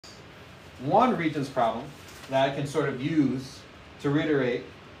one Regents problem that I can sort of use to reiterate,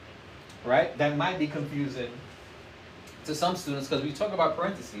 right? That might be confusing to some students because we talk about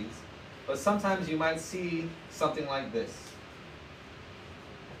parentheses, but sometimes you might see something like this.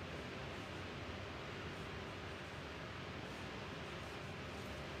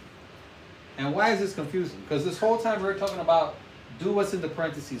 And why is this confusing? Because this whole time we're talking about do what's in the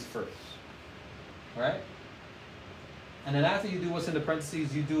parentheses first, right? And then after you do what's in the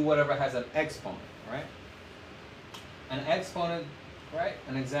parentheses, you do whatever has an exponent, right? An exponent, right?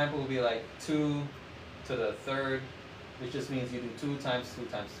 An example would be like 2 to the third, which just means you do 2 times 2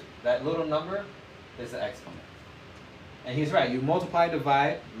 times 2. That little number is the exponent. And he's right, you multiply,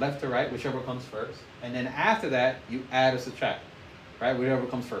 divide, left to right, whichever comes first. And then after that, you add or subtract, right? Whatever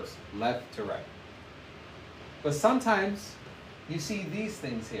comes first, left to right. But sometimes you see these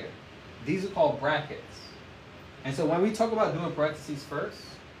things here. These are called brackets. And so when we talk about doing parentheses first,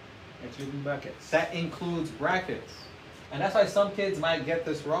 Including brackets. that includes brackets. And that's why some kids might get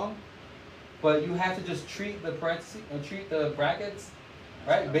this wrong, but you have to just treat the parentheses, or treat the brackets,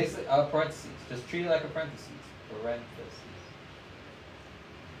 right? Basically, parentheses. Just treat it like a parentheses. Parentheses.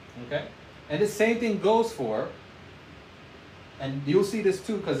 Okay? And the same thing goes for, and you'll see this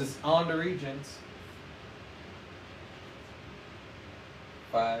too because it's on the Regents.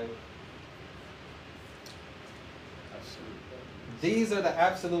 5. These are the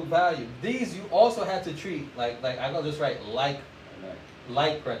absolute value. These you also have to treat like I'm gonna just write like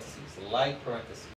parentheses, like parentheses.